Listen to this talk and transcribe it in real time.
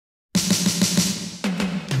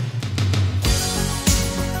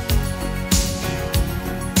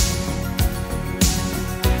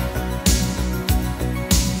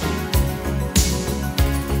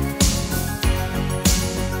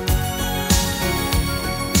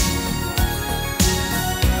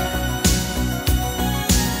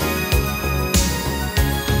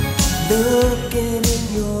Looking in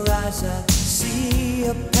your eyes, I see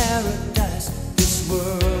a paradise. This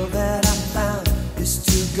world that I found is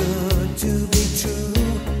too good to be true.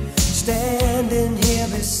 Standing here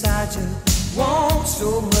beside you, want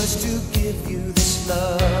so much to give you this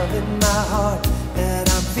love in my heart that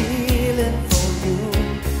I'm feeling for you.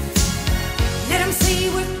 Let them say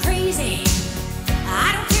we're crazy,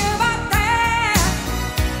 I don't care about that.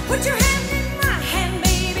 Put your hand in my hand,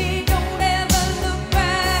 baby, don't ever look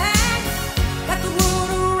back. Let the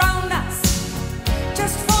world around us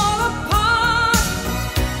just fall apart.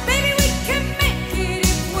 Baby, we can make it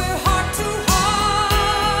if we're heart to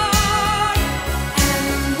heart.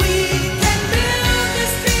 And we can build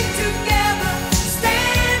this dream together,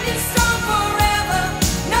 standing strong forever.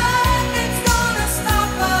 Nothing's gonna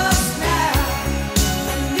stop us now.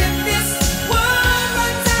 And if this world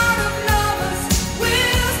runs out of lovers,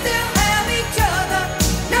 we'll still have each other.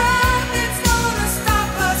 Nothing's gonna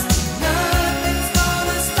stop us. Nothing's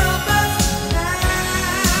gonna stop us now.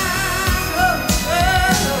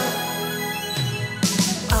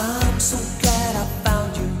 I'm so glad I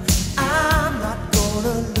found you. I'm not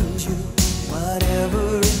gonna lose you. Whatever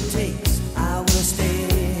it takes, I will stay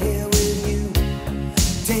here with you.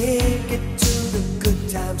 Take it to the good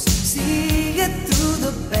times, see it through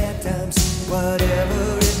the bad times. Whatever